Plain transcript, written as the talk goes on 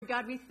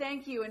God, we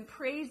thank you and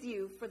praise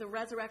you for the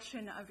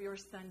resurrection of your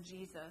Son,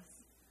 Jesus.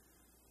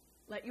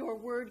 Let your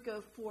word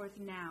go forth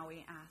now,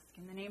 we ask.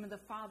 In the name of the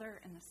Father,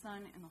 and the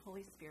Son, and the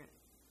Holy Spirit.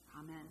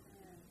 Amen.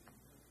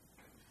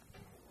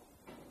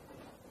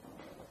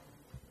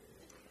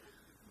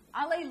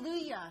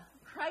 Alleluia.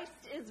 Christ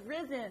is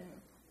risen.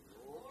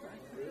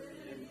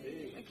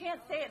 We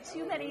can't say it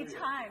too many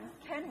times,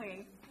 can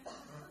we?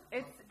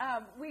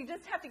 We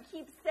just have to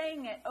keep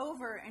saying it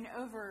over and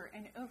over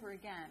and over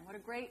again. What a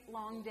great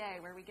long day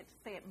where we get to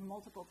say it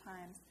multiple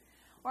times.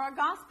 Well, our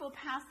gospel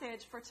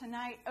passage for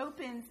tonight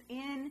opens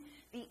in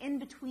the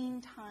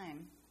in-between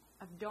time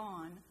of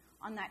dawn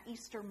on that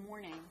Easter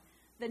morning.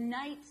 The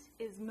night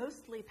is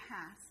mostly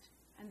past,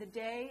 and the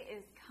day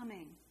is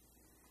coming.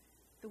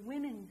 The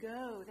women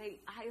go.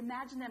 I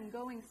imagine them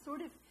going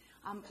sort of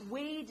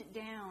weighed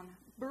down,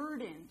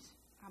 burdened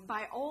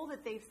by all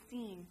that they've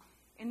seen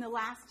in the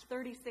last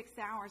 36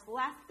 hours. The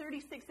last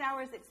 36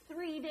 hours, it's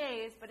 3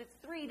 days, but it's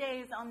 3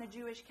 days on the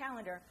Jewish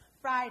calendar.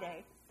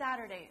 Friday,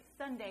 Saturday,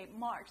 Sunday,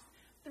 March.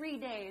 3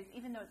 days,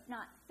 even though it's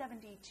not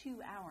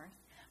 72 hours.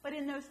 But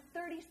in those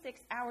 36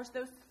 hours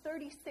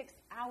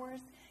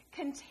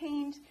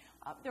contained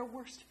their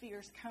worst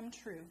fears come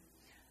true.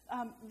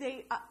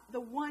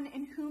 The one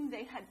in whom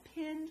they had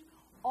pinned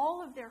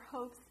all of their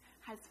hopes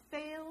has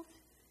failed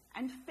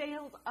and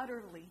failed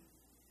utterly.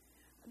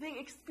 They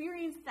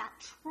experienced that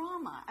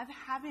trauma of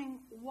having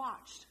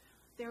watched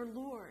their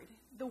Lord,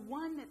 the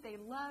one that they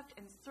loved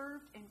and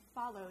served and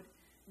followed,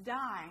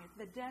 die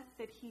the death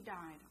that he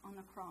died on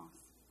the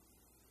cross.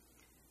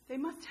 They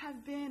must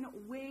have been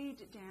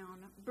weighed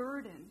down,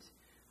 burdened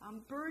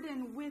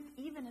with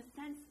even a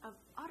sense of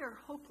utter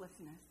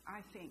hopelessness, I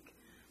think.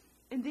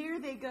 And there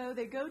they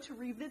go to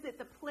revisit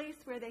the place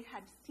where they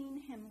had seen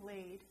him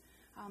laid,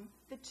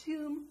 the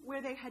tomb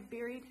where they had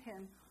buried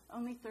him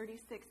only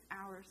 36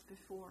 hours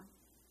before.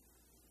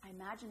 I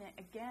imagine it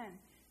again,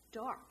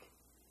 dark,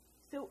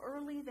 so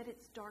early that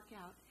it's dark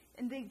out.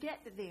 And they get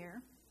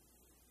there,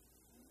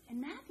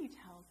 and Matthew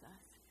tells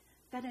us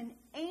that an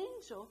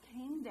angel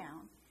came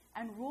down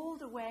and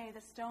rolled away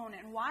the stone.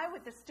 And why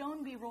would the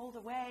stone be rolled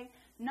away?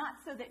 Not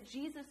so that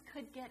Jesus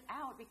could get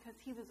out, because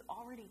he was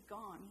already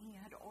gone. He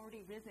had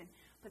already risen.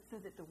 But so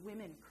that the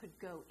women could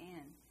go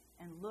in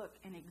and look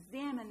and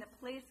examine the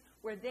place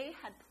where they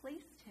had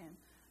placed him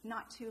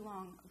not too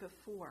long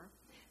before.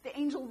 The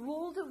angel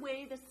rolled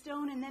away the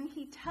stone, and then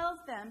he tells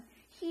them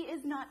he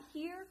is not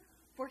here,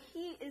 for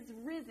he is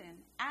risen,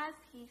 as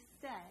he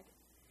said.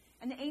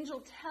 And the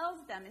angel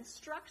tells them,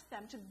 instructs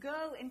them to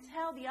go and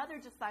tell the other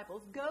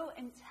disciples, go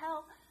and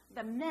tell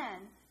the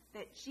men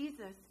that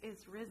Jesus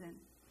is risen.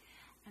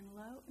 And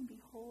lo and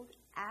behold,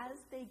 as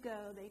they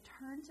go, they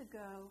turn to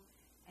go,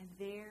 and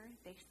there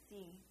they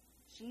see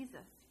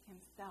Jesus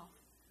himself,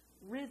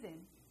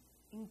 risen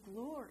in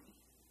glory.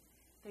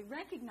 They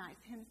recognize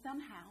him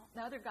somehow.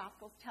 The other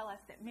Gospels tell us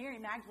that Mary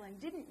Magdalene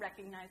didn't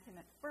recognize him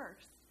at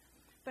first,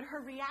 but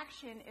her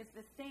reaction is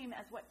the same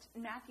as what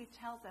Matthew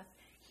tells us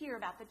here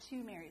about the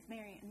two Marys,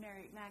 Mary and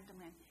Mary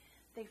Magdalene.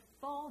 They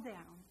fall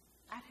down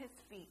at his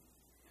feet.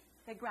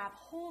 They grab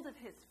hold of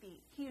his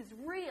feet. He is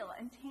real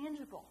and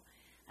tangible,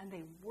 and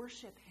they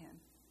worship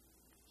him.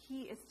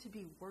 He is to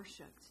be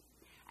worshipped.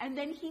 And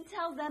then he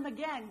tells them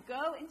again,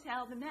 go and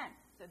tell the men.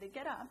 So they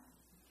get up,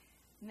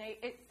 and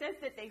it says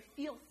that they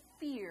feel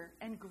fear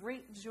and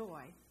great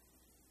joy,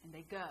 and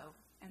they go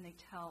and they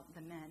tell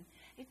the men.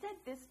 It's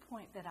at this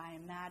point that I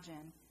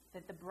imagine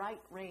that the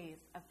bright rays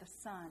of the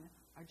sun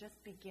are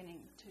just beginning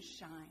to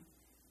shine.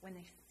 When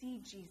they see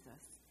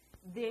Jesus,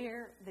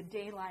 there the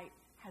daylight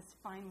has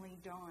finally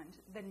dawned.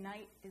 The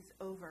night is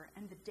over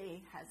and the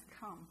day has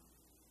come.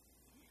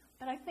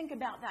 But I think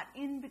about that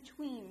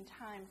in-between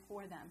time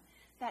for them,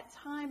 that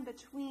time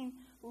between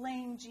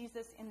laying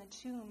Jesus in the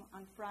tomb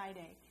on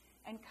Friday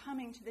and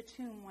coming to the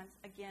tomb once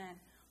again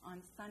on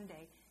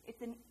Sunday.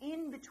 It's an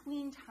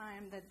in-between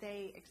time that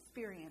they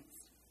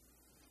experienced.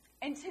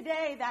 And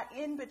today, that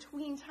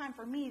in-between time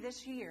for me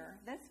this year,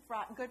 this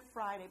Good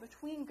Friday,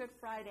 between Good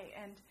Friday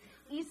and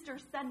Easter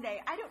Sunday,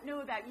 I don't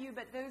know about you,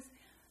 but those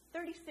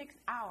 36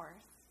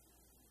 hours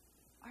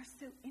are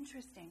so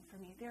interesting for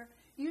me. They're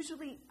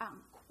usually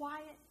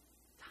quiet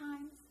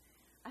times,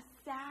 a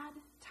sad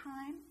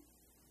time,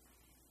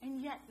 and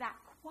yet that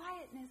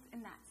quietness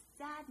and that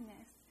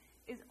sadness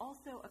is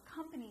also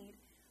accompanied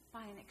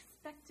by an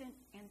expectant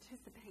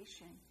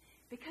anticipation,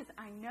 because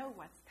I know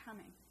what's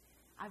coming.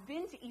 I've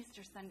been to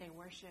Easter Sunday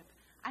worship.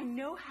 I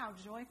know how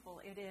joyful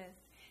it is.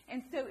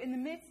 And so in the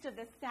midst of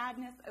the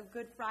sadness of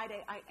Good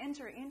Friday, I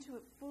enter into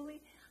it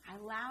fully. I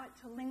allow it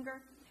to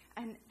linger,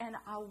 and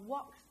I'll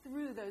walk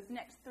through those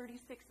next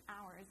 36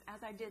 hours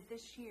as I did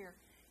this year,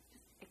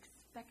 just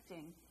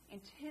expecting,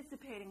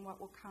 anticipating what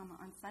will come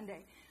on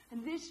Sunday.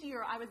 And this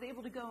year I was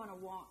able to go on a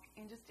walk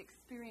and just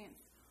experience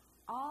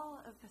all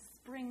of the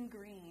spring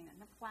green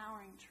and the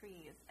flowering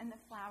trees and the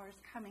flowers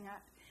coming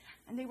up.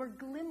 And they were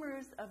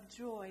glimmers of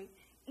joy,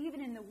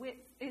 even in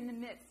the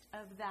midst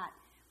of that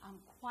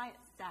quiet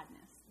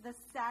sadness, the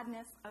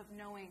sadness of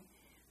knowing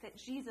that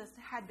Jesus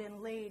had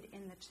been laid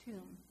in the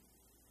tomb.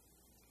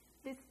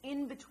 this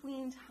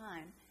in-between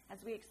time, as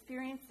we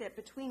experience it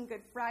between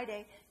Good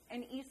Friday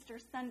and Easter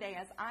Sunday,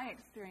 as I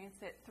experience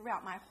it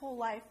throughout my whole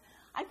life,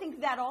 I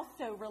think that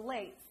also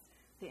relates.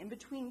 The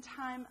in-between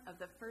time of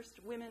the first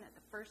women at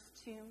the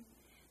first tomb,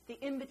 the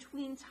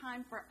in-between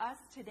time for us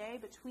today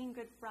between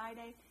Good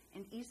Friday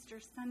and Easter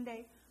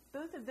Sunday,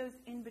 both of those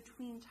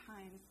in-between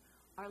times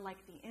are like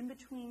the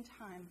in-between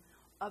time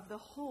of the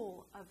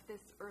whole of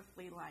this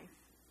earthly life.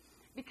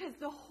 Because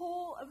the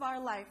whole of our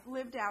life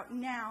lived out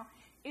now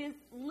is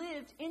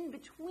lived in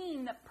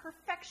between the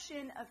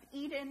perfection of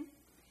Eden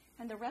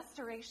and the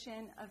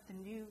restoration of the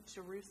New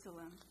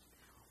Jerusalem.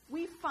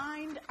 We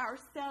find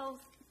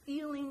ourselves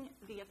feeling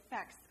the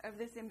effects of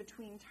this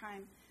in-between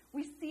time.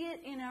 We see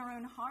it in our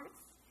own hearts,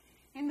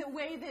 in the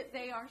way that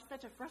they are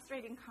such a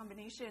frustrating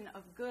combination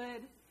of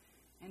good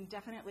and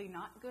definitely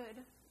not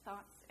good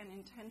thoughts and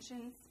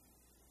intentions.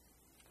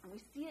 And we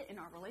see it in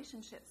our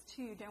relationships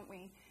too, don't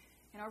we?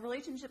 In our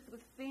relationships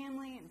with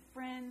family and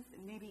friends,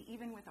 and maybe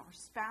even with our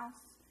spouse,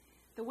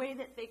 the way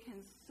that they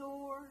can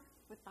soar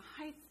with the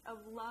heights of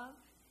love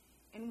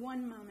in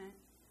one moment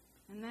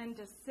and then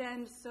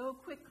descend so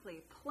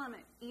quickly,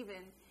 plummet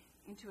even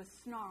into a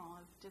snarl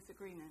of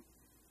disagreement.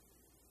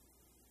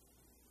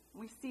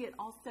 We see it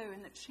also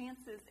in the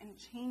chances and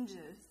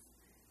changes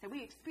that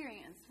we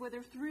experience,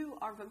 whether through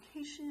our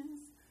vocations,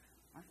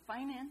 our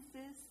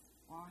finances,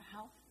 or our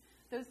health,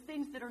 those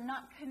things that are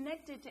not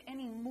connected to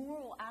any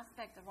moral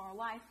aspect of our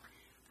life,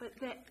 but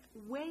that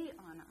weigh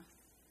on us,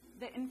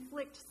 that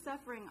inflict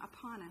suffering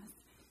upon us.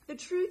 The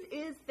truth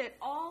is that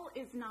all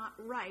is not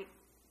right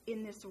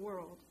in this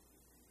world.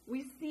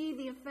 We see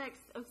the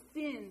effects of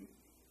sin,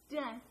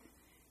 death,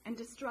 and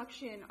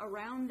destruction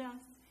around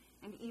us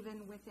and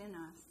even within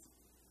us.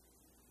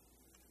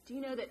 Do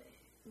you know that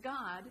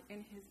God,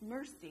 in his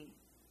mercy,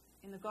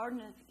 in the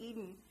Garden of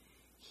Eden,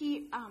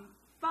 he,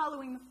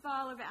 following the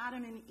fall of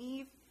Adam and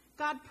Eve,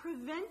 God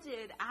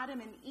prevented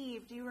Adam and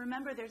Eve. Do you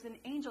remember there's an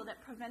angel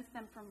that prevents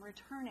them from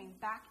returning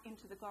back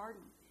into the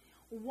garden?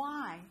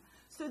 Why?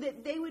 So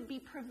that they would be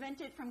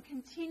prevented from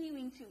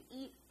continuing to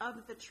eat of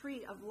the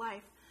tree of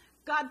life.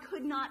 God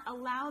could not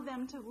allow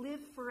them to live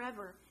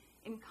forever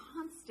in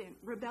constant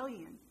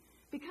rebellion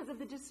because of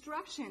the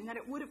destruction that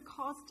it would have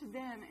caused to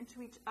them and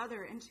to each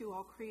other and to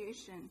all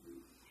creation.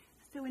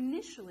 So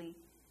initially,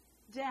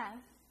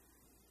 death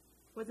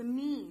was a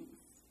means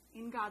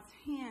in God's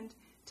hand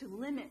to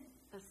limit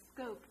the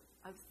scope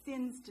of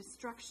sin's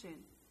destruction.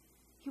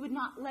 He would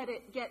not let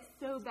it get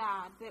so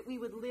bad that we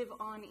would live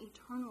on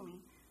eternally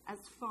as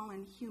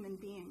fallen human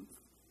beings.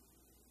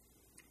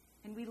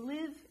 And we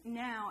live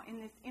now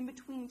in this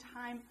in-between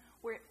time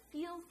where it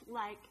feels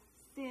like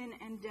sin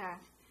and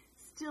death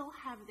still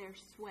have their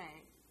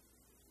sway.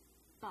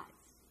 But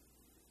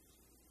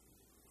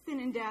sin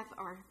and death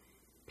are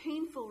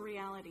painful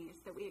realities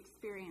that we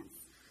experience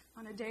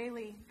on a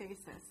daily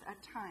basis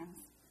at times.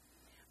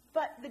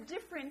 But the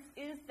difference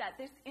is that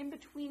this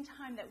in-between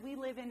time that we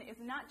live in is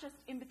not just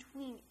in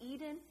between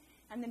Eden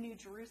and the New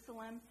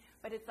Jerusalem,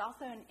 but it's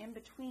also an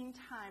in-between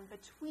time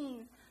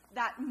between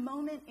that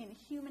moment in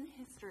human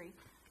history,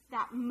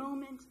 that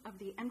moment of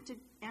the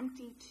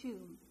empty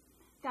tomb,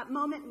 that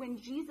moment when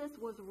Jesus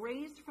was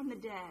raised from the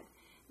dead.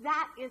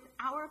 That is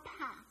our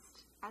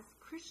past as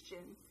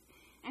Christians,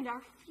 and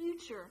our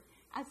future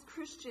as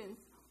Christians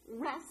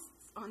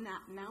rests on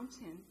that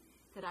mountain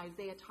that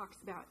Isaiah talks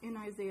about in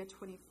Isaiah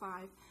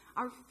 25.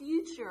 Our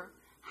future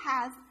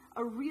has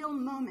a real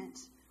moment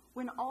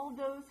when all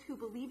those who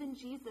believe in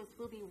Jesus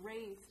will be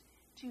raised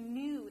to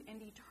new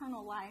and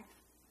eternal life.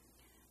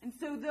 And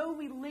so though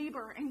we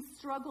labor and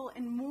struggle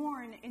and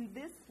mourn in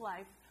this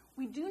life,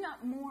 we do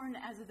not mourn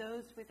as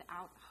those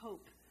without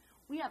hope.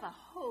 We have a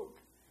hope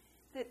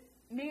that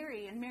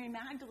Mary and Mary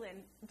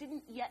Magdalene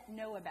didn't yet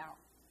know about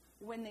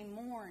when they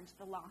mourned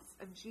the loss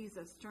of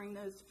Jesus during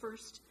those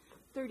first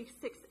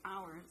 36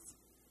 hours.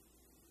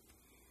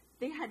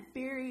 They had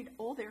buried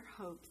all their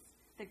hopes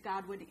that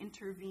God would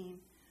intervene,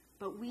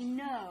 but we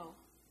know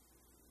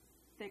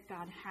that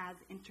God has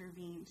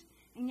intervened.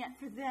 And yet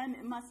for them,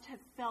 it must have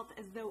felt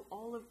as though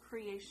all of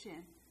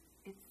creation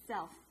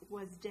itself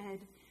was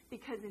dead,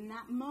 because in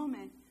that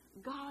moment,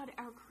 God,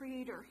 our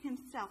Creator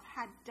himself,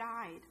 had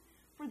died.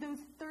 For those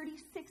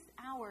 36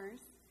 hours,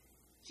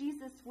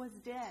 Jesus was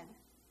dead.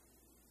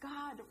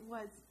 God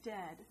was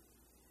dead.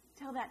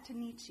 Tell that to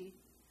Nietzsche.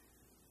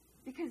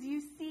 Because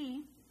you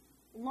see,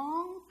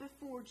 long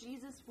before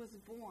Jesus was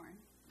born,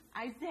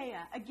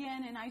 Isaiah,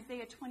 again in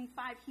Isaiah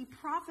 25, he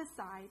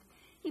prophesied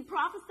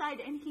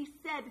and he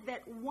said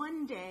that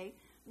one day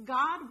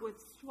God would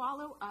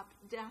swallow up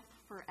death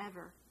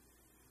forever.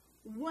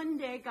 One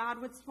day God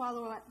would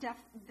swallow up death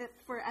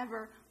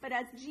forever, but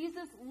as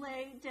Jesus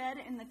lay dead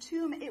in the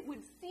tomb, it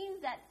would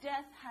seem that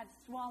death had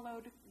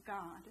swallowed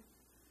God.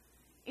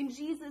 In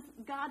Jesus,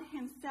 God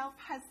himself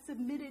has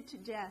submitted to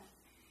death.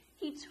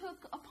 He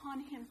took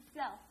upon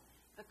himself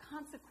the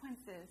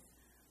consequences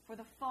for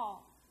the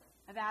fall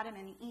of Adam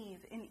and Eve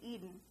in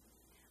Eden.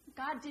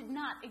 God did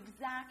not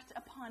exact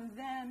upon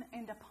them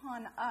and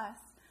upon us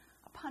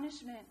a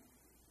punishment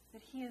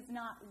that he is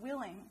not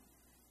willing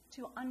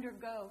to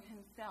undergo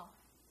himself.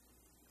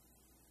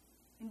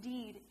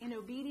 Indeed, in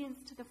obedience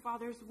to the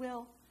Father's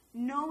will,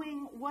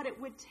 knowing what it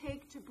would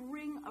take to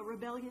bring a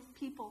rebellious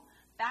people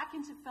back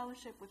into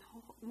fellowship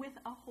with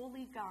a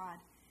holy God,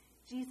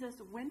 Jesus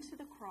went to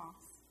the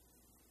cross.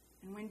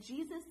 And when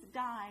Jesus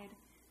died,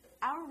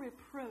 our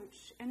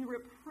reproach and the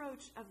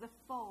reproach of the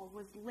fall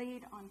was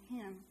laid on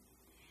him.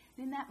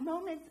 And in that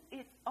moment,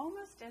 it's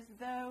almost as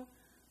though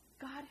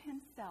God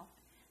himself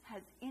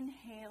has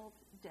inhaled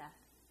death.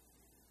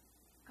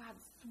 God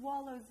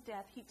swallows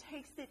death. He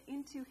takes it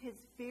into his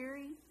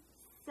very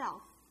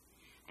self.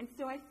 And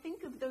so I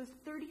think of those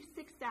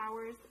 36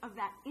 hours of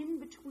that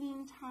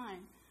in-between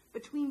time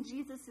between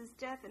Jesus'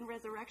 death and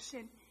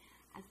resurrection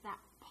as that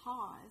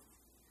pause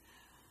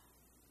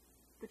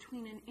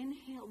between an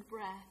inhaled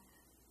breath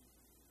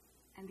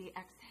and the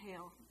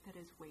exhale that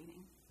is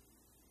waiting.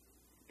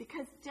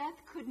 Because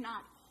death could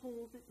not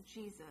hold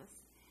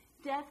Jesus.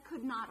 Death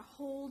could not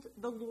hold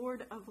the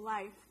Lord of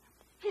life.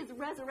 His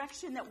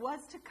resurrection that was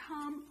to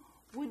come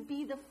would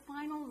be the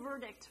final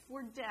verdict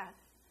for death.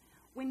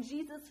 When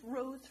Jesus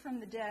rose from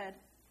the dead,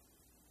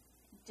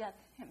 death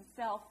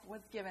himself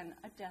was given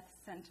a death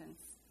sentence.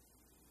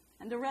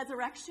 And the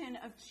resurrection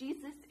of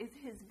Jesus is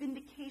his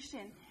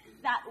vindication,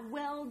 that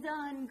well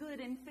done, good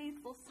and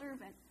faithful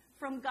servant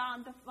from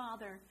God the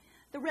Father.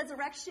 The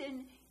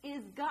resurrection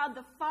is God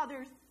the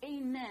Father's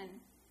amen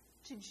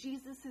to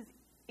Jesus'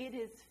 it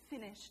is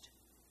finished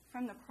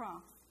from the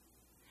cross.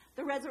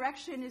 The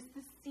resurrection is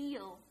the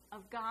seal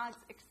of God's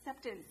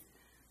acceptance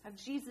of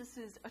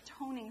Jesus'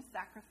 atoning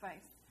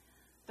sacrifice.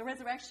 The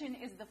resurrection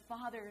is the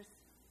Father's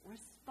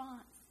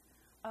response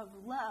of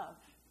love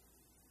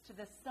to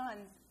the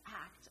Son's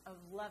act of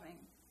loving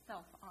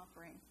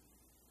self-offering.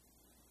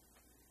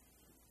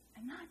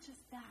 And not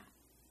just that.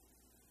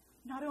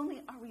 Not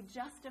only are we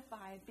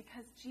justified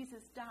because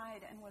Jesus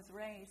died and was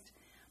raised,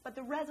 but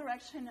the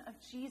resurrection of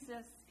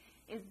Jesus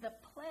is the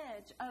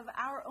pledge of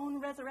our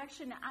own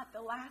resurrection at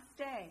the last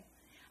day.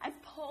 As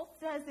Paul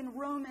says in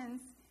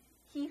Romans,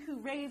 he who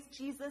raised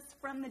Jesus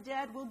from the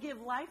dead will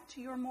give life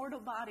to your mortal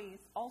bodies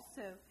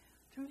also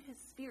through his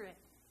Spirit,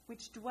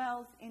 which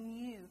dwells in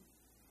you.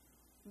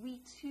 We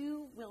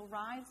too will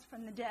rise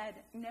from the dead,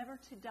 never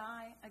to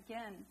die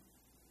again.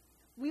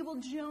 We will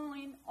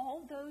join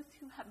all those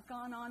who have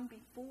gone on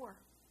before.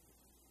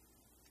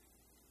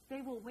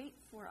 They will wait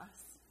for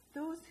us.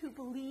 Those who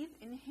believe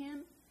in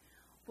him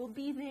will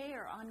be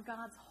there on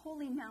God's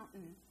holy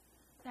mountain,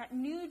 that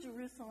new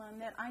Jerusalem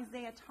that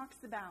Isaiah talks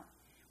about,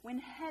 when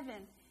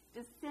heaven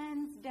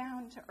descends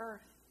down to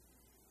earth.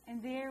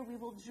 And there we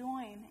will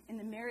join in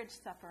the marriage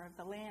supper of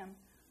the Lamb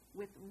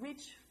with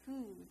rich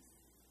foods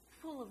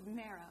full of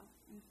marrow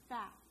and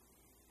fat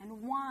and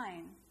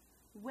wine,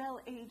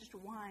 well-aged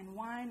wine,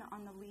 wine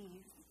on the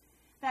lees.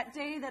 That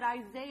day that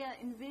Isaiah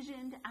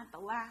envisioned at the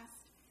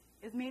last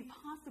is made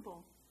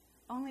possible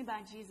only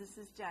by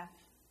Jesus' death.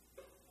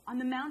 On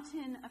the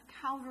mountain of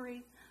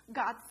Calvary,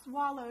 God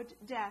swallowed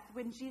death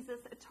when Jesus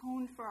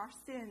atoned for our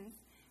sins,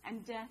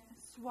 and death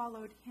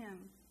swallowed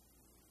him.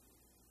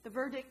 The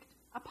verdict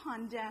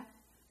upon death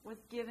was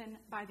given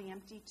by the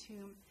empty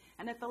tomb,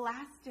 and at the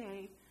last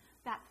day,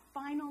 that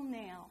final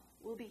nail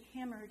will be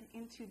hammered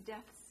into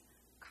death's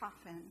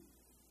coffin.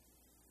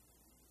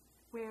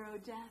 Where, O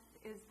death,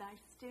 is thy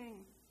sting?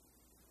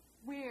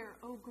 Where,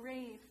 O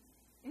grave,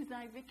 is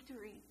thy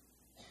victory?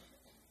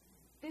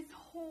 This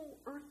whole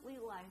earthly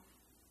life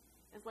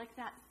is like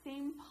that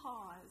same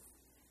pause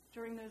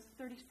during those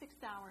 36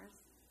 hours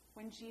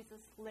when Jesus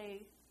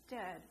lay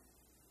dead.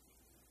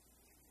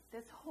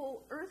 This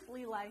whole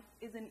earthly life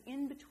is an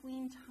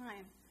in-between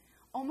time,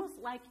 almost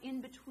like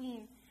in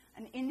between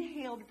an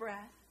inhaled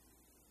breath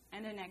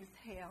and an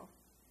exhale.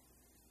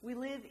 We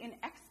live in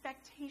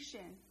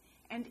expectation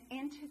and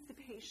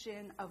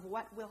anticipation of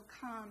what will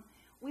come.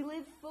 We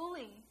live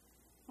fully,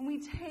 and we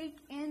take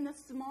in the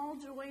small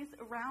joys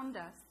around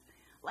us,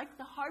 like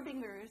the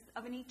harbingers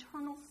of an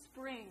eternal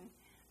spring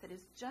that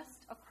is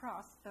just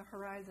across the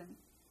horizon.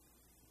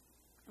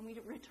 And we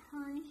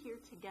return here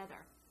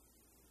together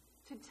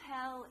to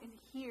tell and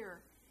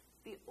hear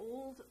the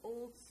old,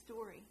 old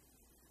story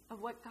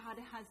of what God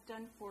has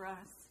done for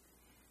us,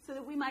 so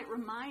that we might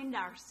remind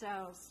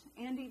ourselves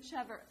and each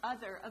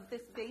other of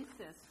this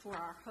basis for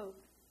our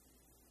hope.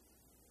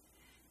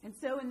 And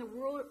so in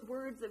the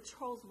words of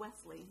Charles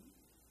Wesley,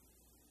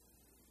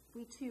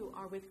 we too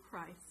are with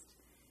Christ.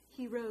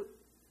 He wrote,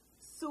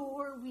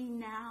 "Soar we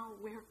now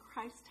where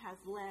Christ has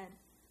led,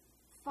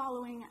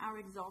 following our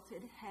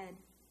exalted head.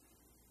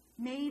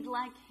 Made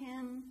like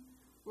him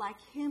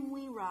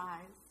we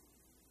rise.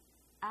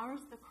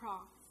 Ours the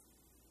cross,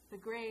 the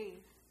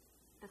grave,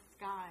 the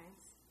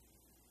skies.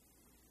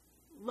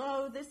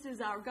 Lo, this is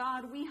our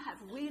God. We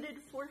have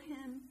waited for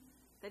him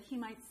that he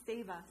might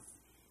save us.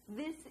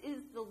 This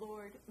is the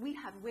Lord. We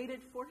have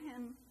waited for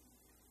him.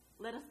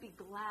 Let us be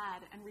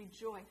glad and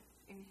rejoice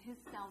in his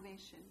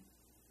salvation.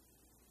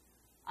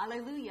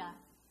 Alleluia.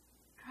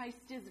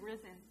 Christ is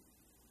risen.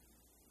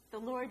 The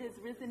Lord is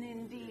risen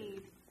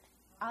indeed.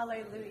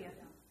 Alleluia.